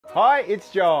Hi,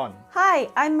 it's John. Hi,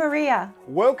 I'm Maria.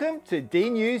 Welcome to D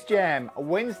News Jam,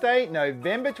 Wednesday,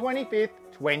 November 25th,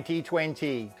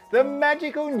 2020. The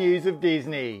magical news of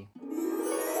Disney.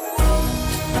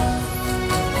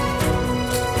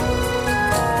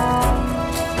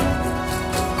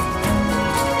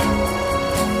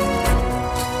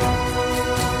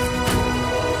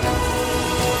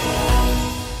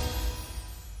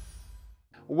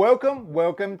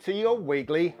 Welcome to your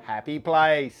weekly happy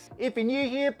place. If you're new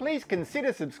here, please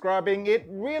consider subscribing. It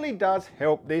really does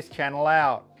help this channel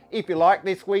out. If you like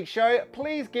this week's show,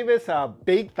 please give us a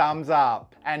big thumbs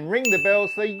up and ring the bell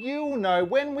so you'll know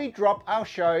when we drop our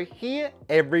show here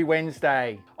every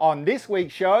Wednesday. On this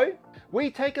week's show,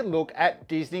 we take a look at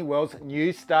Disney World's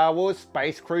new Star Wars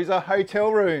Space Cruiser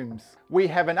hotel rooms. We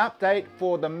have an update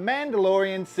for The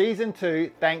Mandalorian Season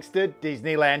 2 thanks to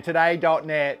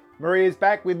DisneylandToday.net. Maria's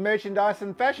back with merchandise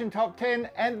and fashion top 10,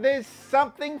 and there's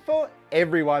something for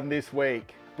everyone this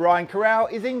week. Bryan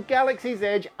Corrao is in Galaxy's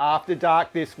Edge After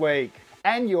Dark this week.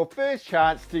 And your first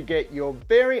chance to get your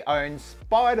very own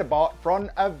Spider-Bot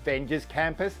from Avengers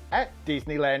Campus at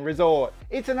Disneyland Resort.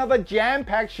 It's another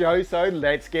jam-packed show, so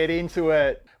let's get into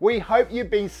it. We hope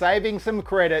you've been saving some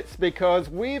credits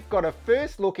because we've got a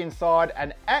first look inside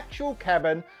an actual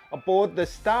cabin aboard the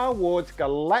Star Wars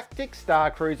Galactic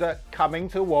Star Cruiser coming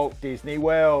to Walt Disney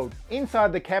World.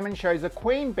 Inside the cabin shows a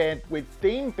queen bed with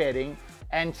themed bedding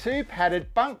and two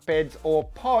padded bunk beds or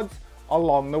pods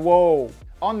along the wall.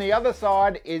 On the other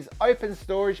side is open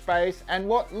storage space and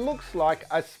what looks like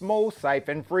a small safe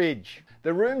and fridge.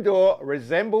 The room door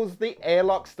resembles the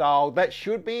airlock style that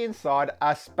should be inside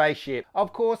a spaceship.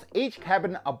 Of course, each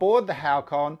cabin aboard the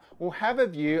Halcon will have a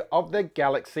view of the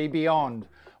galaxy beyond,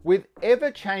 with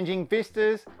ever-changing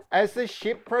vistas as the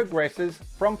ship progresses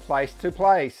from place to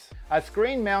place. A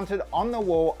screen mounted on the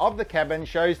wall of the cabin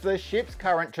shows the ship's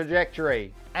current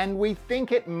trajectory, and we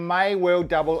think it may well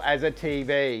double as a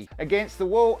TV. Against the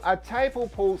wall, a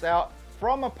table pulls out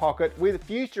from a pocket with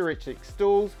futuristic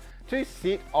stools to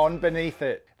sit on beneath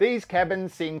it. These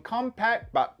cabins seem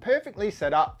compact but perfectly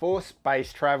set up for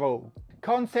space travel.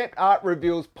 Concept art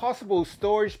reveals possible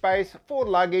storage space for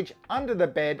luggage under the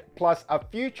bed plus a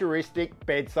futuristic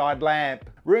bedside lamp.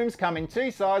 Rooms come in two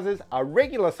sizes, a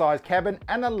regular size cabin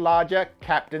and a larger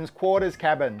captain's quarters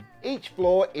cabin. Each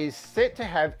floor is set to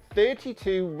have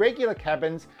 32 regular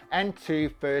cabins and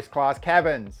 2 first class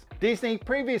cabins. Disney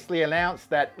previously announced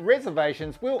that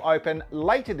reservations will open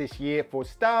later this year for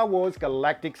Star Wars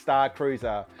Galactic Star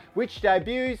Cruiser, which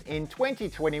debuts in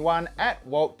 2021 at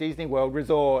Walt Disney World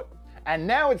Resort. And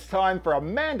now it's time for a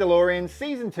Mandalorian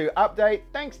Season 2 update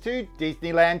thanks to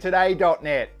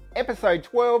DisneylandToday.net. Episode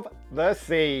 12, The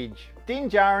Siege. Din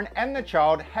Djarin and the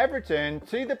child have returned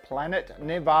to the planet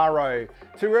Nevarro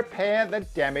to repair the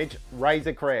damaged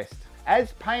Razor Crest.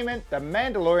 As payment, the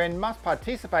Mandalorian must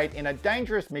participate in a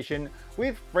dangerous mission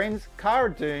with friends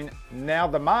Cara Dune, now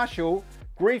the Marshal,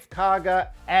 Greef Karga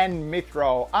and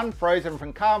Mithril, unfrozen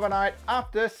from carbonite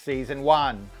after Season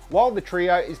 1. While the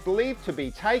trio is believed to be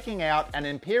taking out an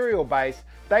Imperial base,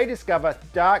 they discover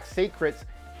dark secrets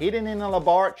hidden in a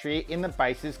laboratory in the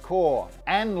base's core,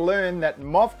 and learn that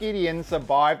Moff Gideon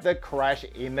survived the crash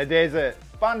in the desert.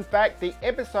 Fun fact, the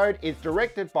episode is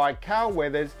directed by Carl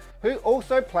Weathers, who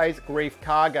also plays Greef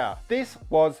Karga. This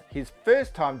was his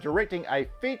first time directing a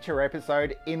feature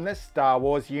episode in the Star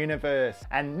Wars universe.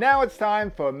 And now it's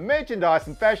time for Merchandise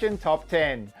and Fashion Top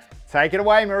 10. Take it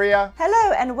away, Maria.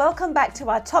 Hello and welcome back to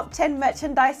our top 10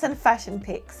 merchandise and fashion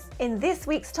picks. In this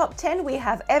week's top 10, we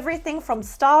have everything from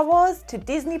Star Wars to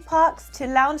Disney parks to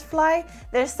Loungefly.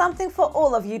 There's something for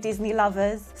all of you Disney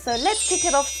lovers. So let's kick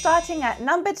it off starting at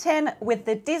number 10 with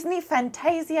the Disney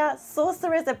FANTASIA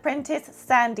Sorcerer's Apprentice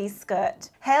Sandy skirt.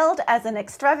 Hailed as an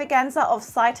extravaganza of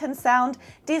sight and sound,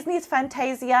 Disney's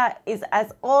FANTASIA is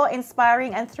as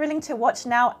awe-inspiring and thrilling to watch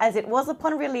now as it was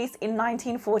upon release in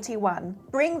 1941.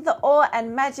 Bring the awe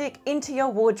and magic into your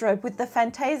wardrobe with the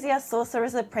FANTASIA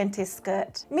Sorcerer's Apprentice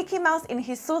skirt. Mickey Mouse in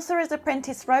his Sorcerer's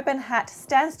Apprentice robe and hat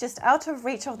stands just out of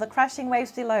reach of the crashing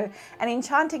waves below and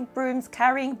enchanting brooms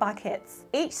carrying buckets.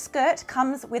 Each skirt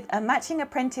comes with a matching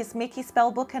Apprentice Mickey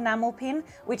spellbook enamel pin,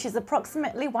 which is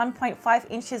approximately 1.5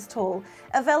 inches tall,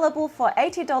 available for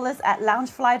 $80 at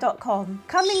loungefly.com.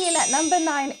 Coming in at number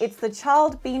 9, it's the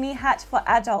child beanie hat for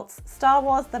adults, Star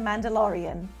Wars The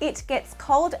Mandalorian. It gets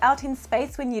cold out in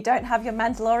space when you don't have your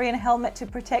Mandalorian helmet to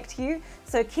protect you,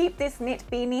 so keep this knit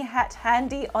beanie hat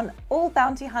handy on on all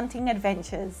bounty hunting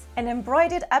adventures. An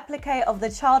embroidered applique of the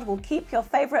child will keep your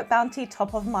favorite bounty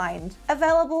top of mind.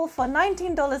 Available for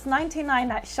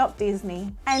 $19.99 at Shop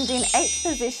Disney. And in 8th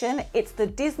position, it's the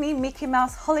Disney Mickey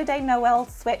Mouse Holiday Noel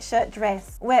sweatshirt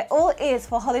dress. Where all is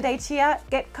for holiday cheer,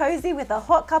 get cozy with a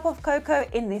hot cup of cocoa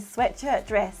in this sweatshirt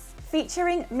dress.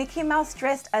 Featuring Mickey Mouse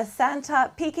dressed as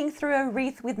Santa, peeking through a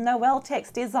wreath with Noel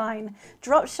text design,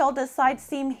 drop shoulder side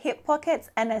seam hip pockets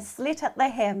and a slit at the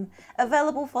hem.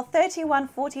 Available for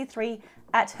 $31.43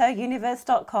 at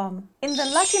heruniverse.com. In the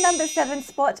lucky number 7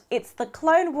 spot, it's the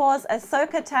Clone Wars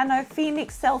AHSOKA TANO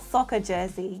Phoenix Cell soccer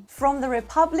jersey. From the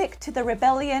Republic to the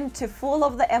Rebellion to Fall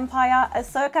of the Empire,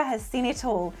 AHSOKA has seen it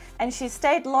all, and she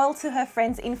stayed loyal to her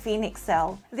friends in Phoenix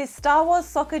Cell. This Star Wars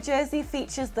soccer jersey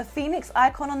features the Phoenix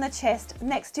icon on the chest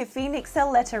next to Phoenix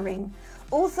Cell lettering.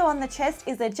 Also on the chest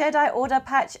is a Jedi Order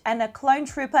patch and a Clone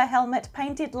Trooper helmet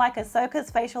painted like Ahsoka's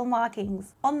facial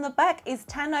markings. On the back is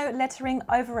TANO lettering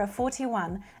over a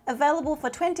 41, available for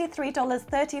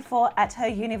 $23.34 at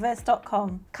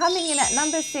heruniverse.com. Coming in at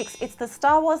number 6, it's the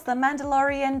Star Wars The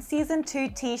Mandalorian Season 2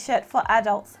 t-shirt for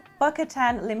adults,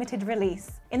 Bo-Katan limited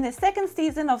release. In the second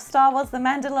season of Star Wars The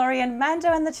Mandalorian, Mando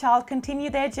and the child continue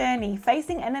their journey,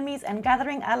 facing enemies and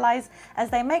gathering allies as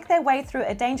they make their way through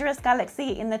a dangerous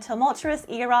galaxy in the tumultuous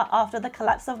era after the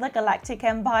collapse of the Galactic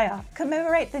Empire.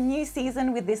 Commemorate the new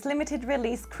season with this limited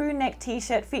release crew neck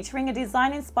t-shirt featuring a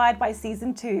design inspired by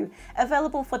Season 2,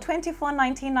 available for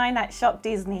 $24.99 at Shop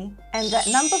Disney. And at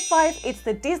number 5, it's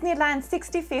the Disneyland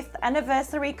 65th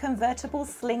Anniversary Convertible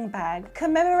Sling Bag.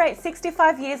 Commemorate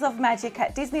 65 years of magic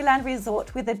at Disneyland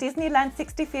Resort with the Disneyland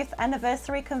 65th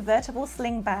Anniversary Convertible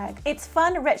Sling Bag. Its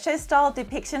fun retro-style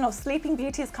depiction of Sleeping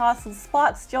Beauty's castle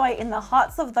sparks joy in the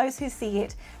hearts of those who see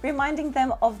it, reminding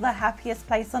them of the happiest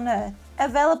place on earth.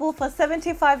 Available for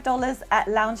 $75 at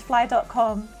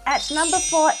loungefly.com. At number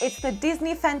 4, it's the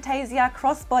Disney Fantasia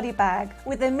Crossbody Bag.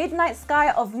 With a midnight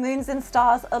sky of moons and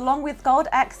stars along with gold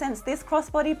accents, this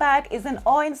crossbody bag is an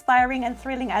awe-inspiring and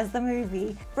thrilling as the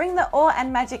movie. Bring the awe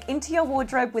and magic into your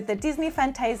wardrobe with the Disney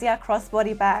Fantasia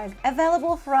Crossbody Bag.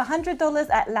 Available for $100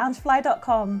 at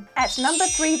loungefly.com. At number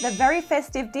 3, the very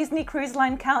festive Disney Cruise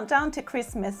Line Countdown to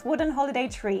Christmas Wooden Holiday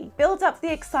Tree. Build up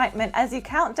the excitement as you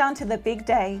count down to the big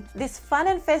day. This fun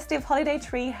and festive holiday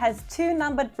tree has 2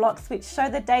 numbered blocks which show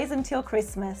the days until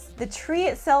Christmas. The tree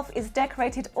itself is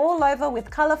decorated all over with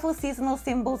colorful seasonal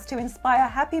symbols to inspire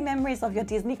happy memories of your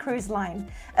Disney Cruise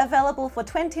Line. Available for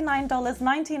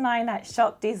 $29.99 at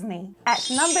Shop Disney. At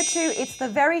number 2, it's the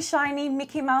very shiny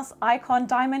Mickey Mouse icon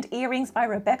diamond earrings by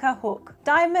Rebecca Hook.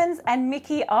 Diamonds and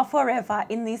Mickey are forever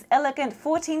in these elegant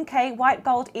 14K white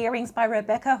gold earrings by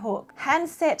Rebecca Hook. Hand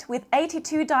set with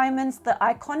 82 diamonds, the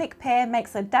iconic pair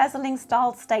makes a dazzling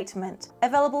style statement.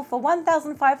 Available for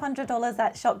 $1,500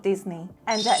 at Shop Disney.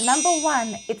 And at number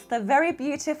 1, it's the very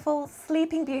beautiful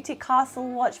Sleeping Beauty Castle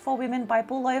Watch for Women by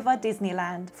Bulova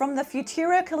Disneyland. From the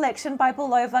Futuro collection by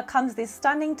Bulova comes this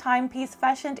stunning timepiece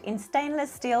fashioned in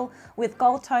stainless steel with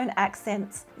gold tone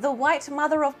accents. The white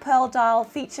mother of pearl dial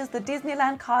features the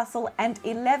Disneyland castle and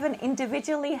 11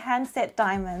 individually hand-set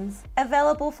diamonds.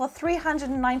 Available for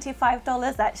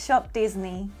 $395 at Shop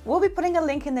Disney. We'll be putting a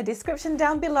link in the description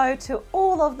down below to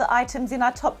all of the items in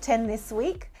our top 10 this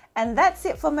week. And that's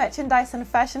it for merchandise and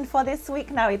fashion for this week.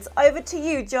 Now it's over to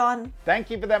you, John. Thank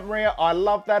you for that, Maria. I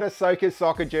love that Ahsoka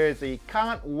soccer jersey.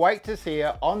 Can't wait to see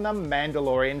her on The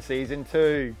Mandalorian Season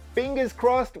 2. Fingers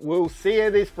crossed we'll see her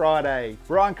this Friday.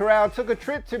 Bryan Corrao took a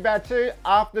trip to Batu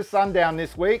after sundown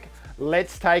this week.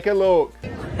 Let's take a look.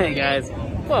 Hey guys,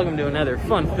 welcome to another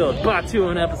fun-filled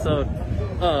Batuan episode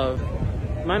of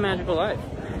My Magical Life.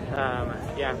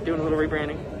 Yeah, I'm doing a little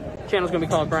rebranding. Channel's gonna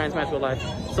be called Bryan's Magical Life,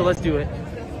 so let's do it.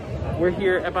 We're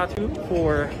here at Batu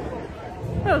for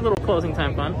a little closing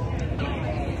time fun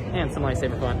and some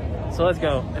lightsaber fun. So let's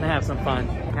go and have some fun.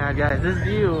 Now guys, this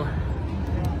view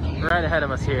right ahead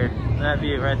of us here, that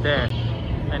view right there,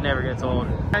 that never gets old.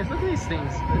 Guys, look at these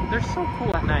things. They're so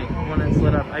cool at night when it's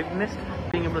lit up. I've missed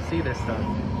being able to see this stuff.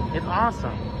 It's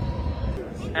awesome.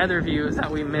 Other views that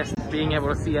we missed being able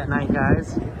to see at night,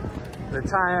 guys. The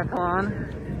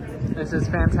triathlon. This is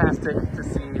fantastic to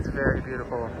see. It's very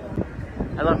beautiful.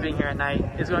 I love being here at night.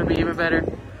 It's going to be even better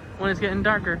when it's getting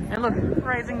darker. And look,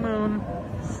 rising moon.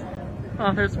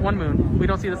 Oh, there's one moon. We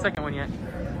don't see the second one yet.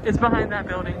 It's behind that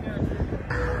building.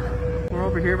 We're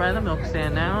over here by the milk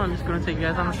stand now. I'm just going to take you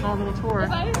guys on a small little tour.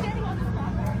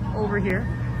 Over here,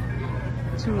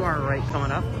 to our right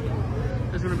coming up,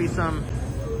 there's going to be some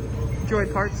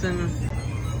droid parts and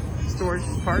storage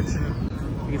parts. And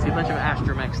you can see a bunch of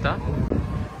astromech stuff.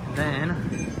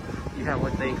 Then you have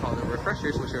what they call the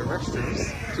refreshers, which are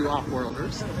restrooms to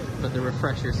off-worlders, but the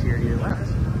refreshers here to your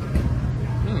left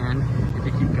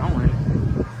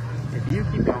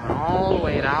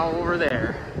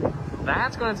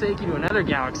that's going to take you to another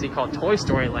galaxy called Toy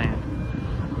Story Land.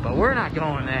 But we're not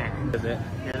going there. Is it?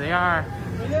 Here they are.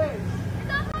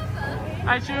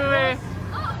 Hi, Chewie.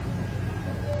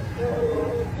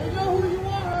 You know who you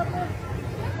are, Harper.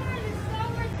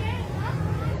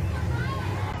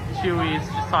 Chewie's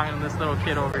just talking to this little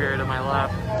kid over here to my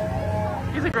left.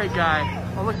 He's a great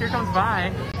guy. Oh, look, here comes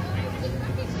Vi.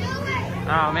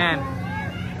 Oh, man.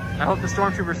 I hope the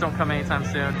stormtroopers don't come anytime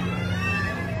soon.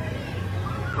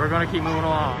 We're going to keep moving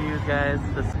along. You guys,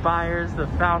 the Spires, the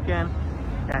Falcon,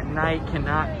 at night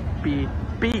cannot be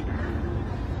beat.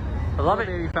 I love it,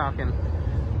 baby Falcon.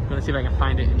 I'm going to see if I can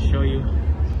find it and show you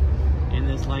in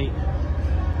this light.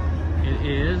 It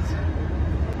is,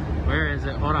 where is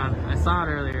it? Hold on, I saw it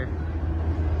earlier.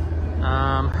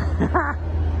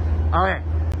 Okay,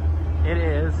 it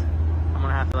is. I'm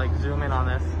gonna have to like zoom in on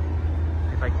this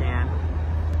if I can.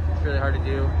 It's really hard to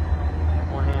do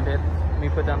one-handed. Let me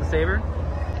put down the saber.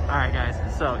 All right, guys.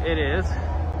 So it is.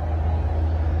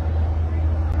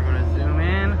 We're gonna zoom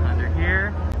in under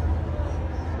here.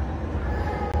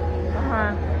 Come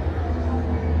on.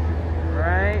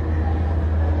 Right.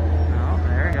 Oh,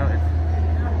 there we go.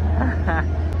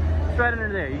 It's right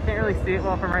under there. You can't really see it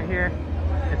well from right here.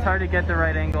 It's hard to get the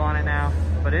right angle on it now,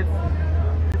 but it's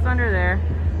under there.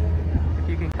 If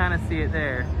you can kind of see it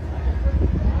there.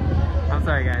 I'm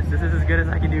sorry, guys. This is as good as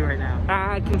I can do right now.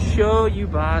 I can show you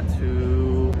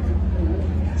Batu.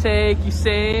 Take you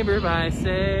saber by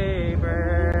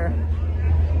saber.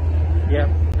 Yep,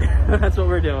 that's what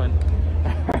we're doing.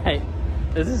 All right,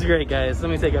 this is great, guys. Let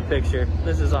me take a picture.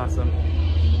 This is awesome.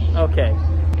 Okay,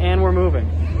 and we're moving.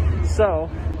 So,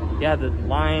 yeah, the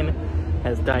line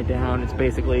has died down. It's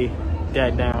basically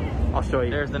dead now. I'll show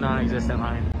you. There's the non-existent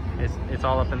line. It's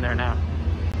all up in there now.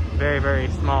 Very, very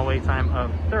small wait time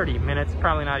of 30 minutes.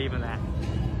 Probably not even that.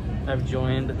 I've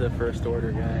joined the First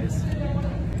Order, guys.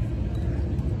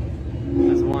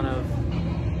 As one of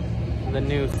the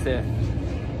new Sith.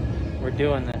 We're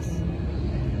doing this.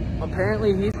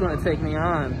 Apparently he's going to take me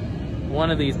on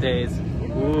one of these days.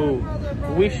 Ooh,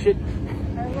 we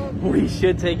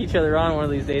should take each other on one of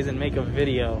these days and make a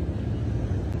video.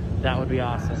 That would be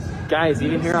awesome. Guys,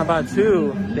 even here on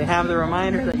Batu, they have the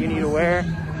reminder that you need to wear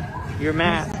your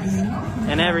masks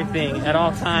and everything at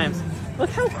all times. Look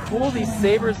how cool these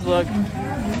sabers look.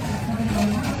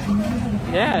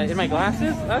 Yeah, in my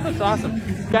glasses? That looks awesome.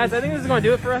 Guys, I think this is going to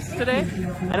do it for us today.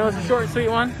 I know it's a short and sweet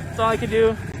one. That's all I could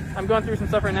do. I'm going through some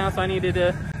stuff right now, so I needed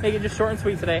to make it just short and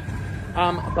sweet today.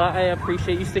 But I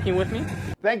appreciate you sticking with me.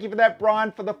 Thank you for that,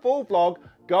 Bryan. For the full vlog,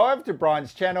 go over to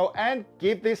Bryan's channel and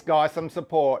give this guy some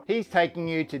support. He's taking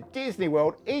you to Disney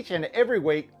World each and every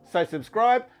week, so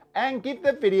subscribe and give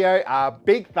the video a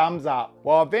big thumbs up.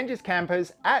 While Avengers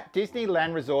Campus at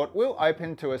Disneyland Resort will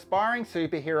open to aspiring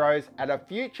superheroes at a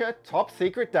future top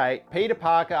secret date, Peter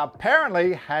Parker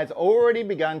apparently has already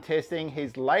begun testing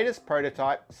his latest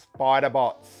prototype,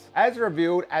 Spider-Bots. As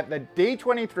revealed at the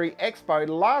D23 Expo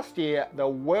last year, the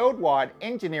Worldwide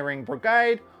Engineering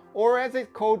Brigade, or as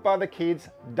it's called by the kids,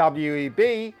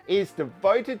 WEB, is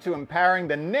devoted to empowering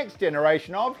the next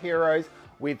generation of heroes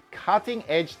with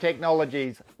cutting-edge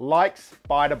technologies like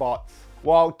Spider-Bots.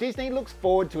 While Disney looks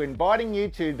forward to inviting you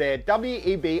to their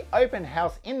WEB open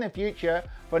house in the future,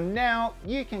 for now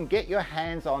you can get your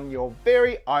hands on your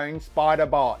very own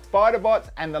Spider-Bot.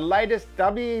 Spider-Bots and the latest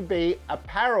WEB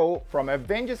apparel from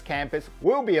Avengers Campus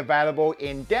will be available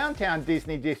in downtown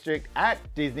Disney District at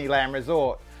Disneyland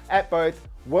Resort, at both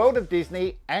World of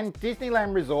Disney and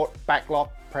Disneyland Resort Backlot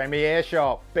Premiere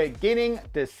Shop, beginning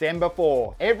December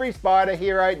 4th. Every spider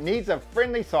hero needs a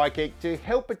friendly sidekick to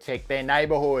help protect their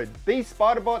neighborhood. These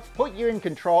Spider-Bots put you in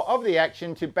control of the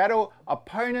action to battle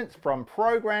opponents from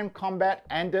programmed combat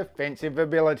and defensive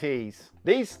abilities.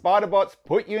 These Spider-Bots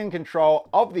put you in control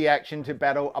of the action to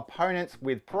battle opponents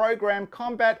with programmed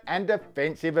combat and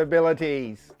defensive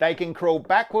abilities. They can crawl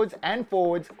backwards and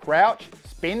forwards, crouch,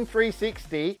 spin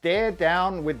 360, stare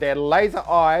down with their laser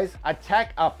eyes,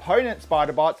 attack opponent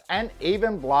Spider-Bots, and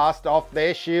even blast off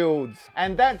their shields.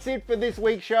 And that's it for this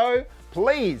week's show.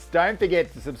 Please don't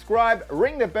forget to subscribe,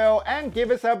 ring the bell, and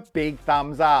give us a big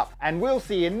thumbs up. And we'll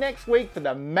see you next week for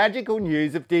the magical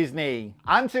news of Disney.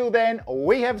 Until then,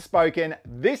 we have spoken.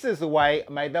 This is the way.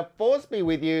 May the force be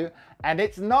with you. And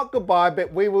it's not goodbye,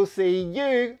 but we will see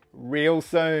you real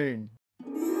soon.